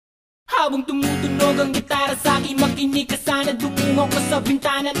Habang tumutunog ang gitara sa aking makinig ka sana. Dumungaw ko sa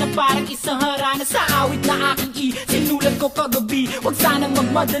bintana na parang isang harana. Sa awit na aking sinulat ko kagabi. Huwag sanang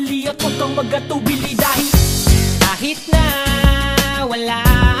magmadali at huwag kang magatubili. Dahil kahit na wala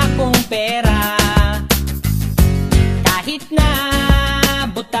akong pera, kahit na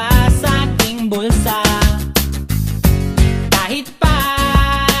butas sa aking bulsa, kahit pa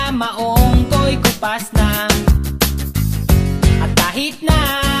maong ko'y kupas na, at kahit na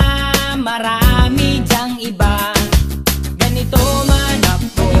marami dyang iba, ganito man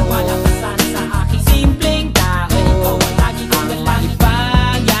ako. Wala ka sana sa aking simpleng tao. Ikaw ang lagi kong galangin.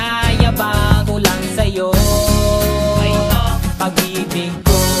 Pagyayabang ko lang sa'yo. Pag-ibig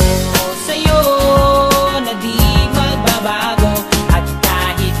ko sa'yo na di magbabago. At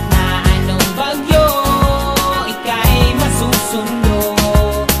kahit na anong bagyo, ika'y masusundo.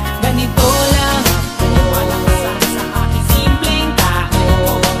 Ganito lang ako. Wala ka sana sa aking simpleng tao.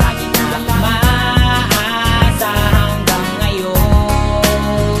 Lagi na lang maasa hanggang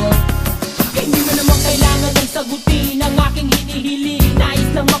ngayon. Kaya hindi mo naman kailangan ng sagutin ang aking hinihiling. Nais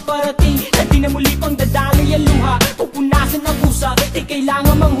na maparating na di na muli pang dadaloy ang luha. Pupunasan ang pusa, di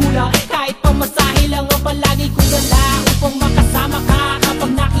kailangan manghula. Kahit pamasahe lang ang palagi kong dala upang makasama ka.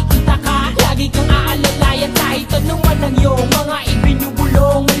 Kapag nakikita ka, lagi kang aalalayan. Kahit anuman ang iyong mga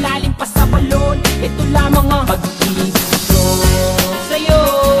ibinubulong, malalim pa sa balon, ito lamang ang pag-ibig ko sa'yo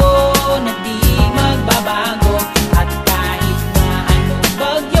na di magbabago. At kahit na anong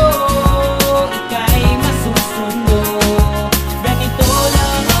bagyo, ika'y masusundo. Ganito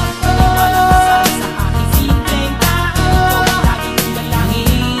lang ako. Wala ka sana sa aking simpleng tao. Lagi kong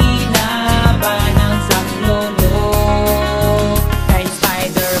dalangin na ba ng saklolo. Kay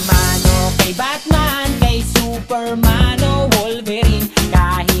Spider-Man o kay Batman, kay Superman o Wolverine,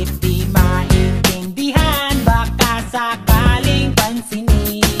 kahit di maintindihan, baka sakaling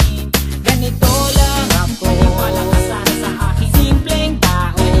pansinin. Ganito lang ako. Wala ka sana sa aking simpleng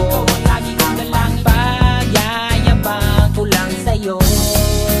tao. Ikaw ang lagi kong dalangin. Pagyayabang ko lang sa'yo.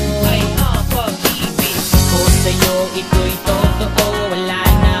 Ay, pag-ibig ko sa'yo, ito'y totoo. Wala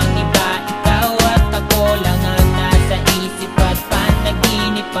nang iba, ikaw at ako lang ang nasa isip at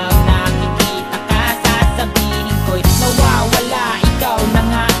panaginip. Pag nakikita ka, sasabihin ko'y nawawala. Ikaw na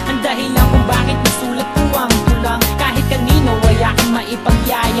nga ang dahilan kung bakit nasulat ko ang tulang. Kahit kanino ay aking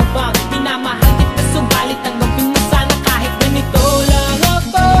maipagyayabang. Minamahal kita subalit tanggapin mo sana kahit ganito lang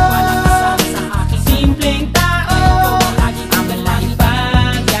ako. Wala ka sana sa aking simpleng tao. Lagi kong galangin.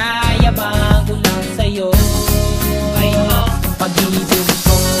 Pagyayabang ko lang sa'yo. Ay, pag-ibig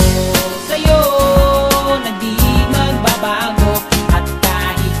ko sa'yo na di magbabago. At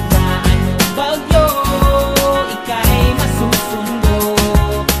kahit na anong bagyo, ika'y masusundo.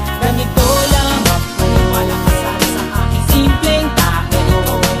 Ganito lang ako. Wala ka sana sa aking simpleng tao.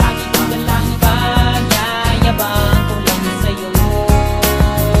 Lagi kong galangin. Pagyayabang ko lang sa'yo.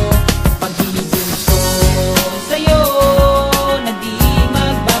 Pag-ibig ko sa'yo na di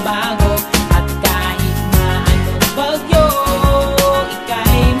magbabago. At kahit na anong bagyo,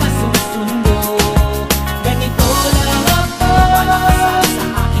 ika'y masusundo. Ganito lang ako. Wala ka sana sa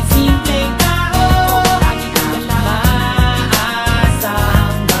aking simpleng tao. Lagi kong galangin. Maasa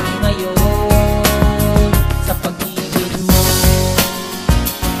hanggang ngayon sa pag-ibig mo.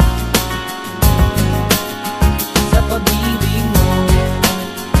 Sa pag-ibig mo.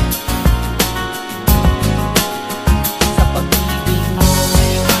 Sa pag-ibig mo.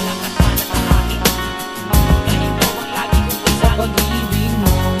 Wala ka sana sa akin. Ganito ang lagi kong dalangin. Sa pag-ibig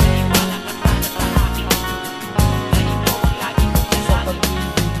mo. Wala ka sana sa akin. Ganito ang lagi kong dalangin. Sa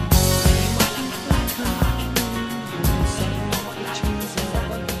pag-ibig mo. Wala ka sana sa akin. Ganito ang lagi kong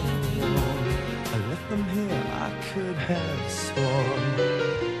dalangin. I left them here, I could have sworn.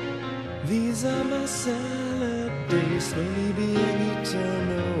 These are my salad days, slowly being eaten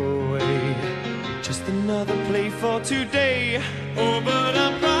away. Just another play for today. Oh, but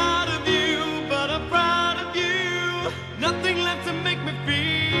I'm proud of you, but I'm proud of you. Nothing left to make me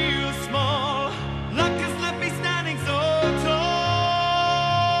feel small. Luck has left me standing so tall.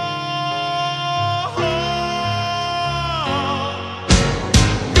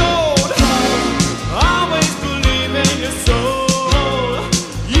 Gold, always believe in your soul.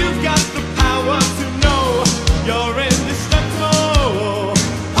 You've got the power to know you're indestructible.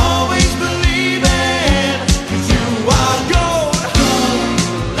 Always believe it, 'cause you are gold.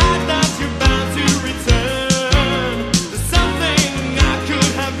 Life that you're bound to return. There's something I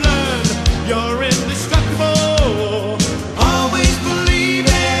could have learned. You're indestructible. Always believe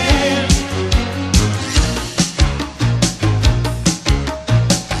it.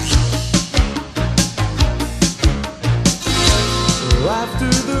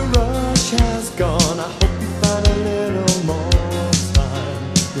 After the rush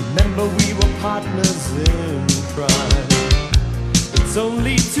partners in crime. It's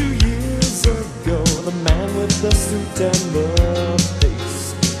only 2 years ago, the man with the suit and the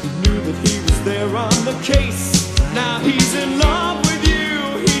face, he knew that he was there on the case. Now he's in love with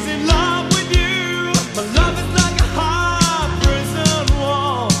you, he's in love with you. My love is like a hard prison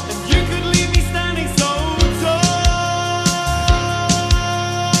wall, and you could leave me standing so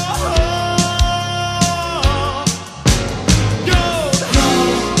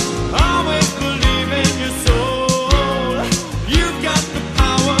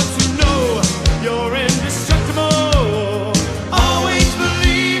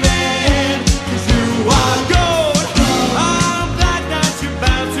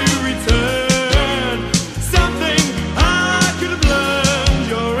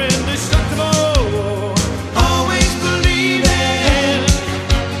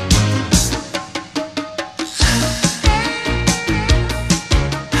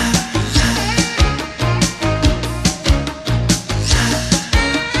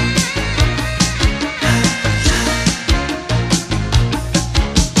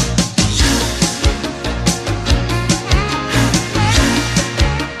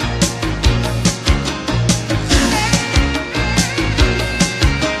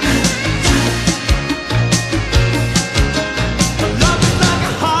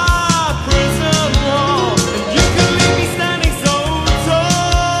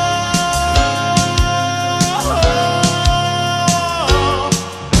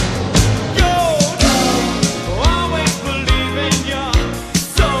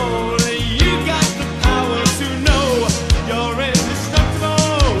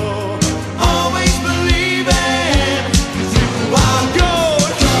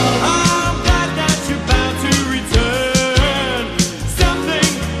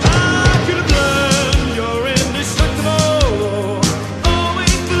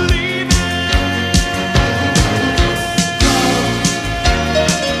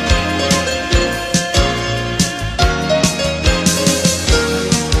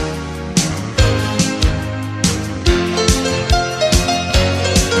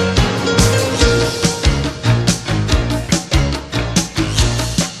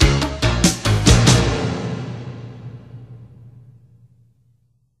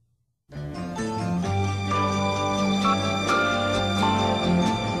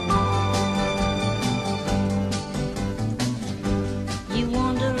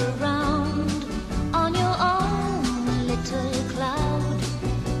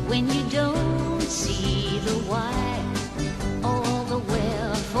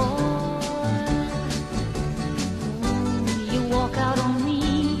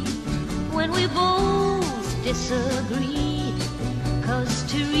disagree, 'cause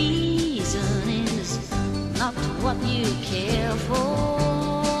to reason is not what you care for.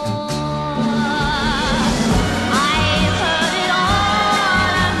 I've heard it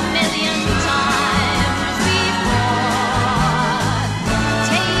all a million times before.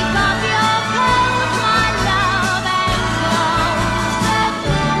 Take off your coat, my love, and close the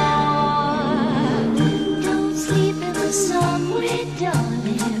door. Don't sleep in the subway,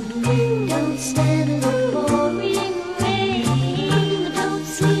 darling. Don't stand in the pouring rain. Don't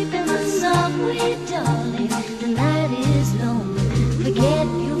sleep in the subway, darling. The night is long. Forget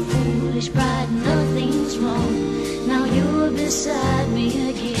your foolish pride, nothing's wrong. Now you're beside me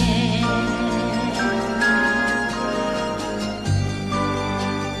again.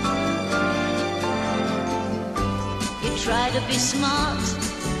 You try to be smart,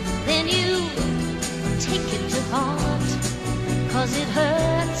 then you take it to heart, 'cause it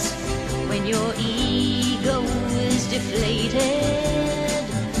hurts when your ego is deflated.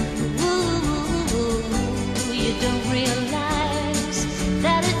 Ooh, you don't realize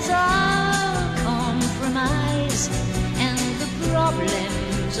that it's all compromise, and the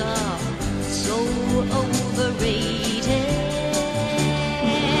problems are so overrated.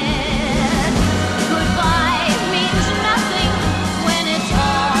 Goodbye means nothing when it's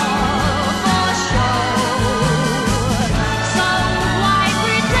all for show. So why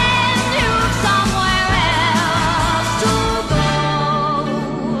pretend you've somewhere else to go?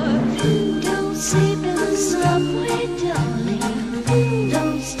 Don't sleep in the subway, darling.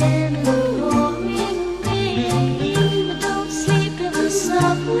 Don't stand in the pouring rain. Don't sleep in the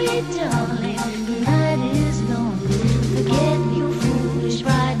subway, darling. The night is long. Forget your foolish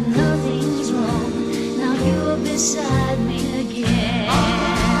pride, nothing's wrong. Now you're beside me.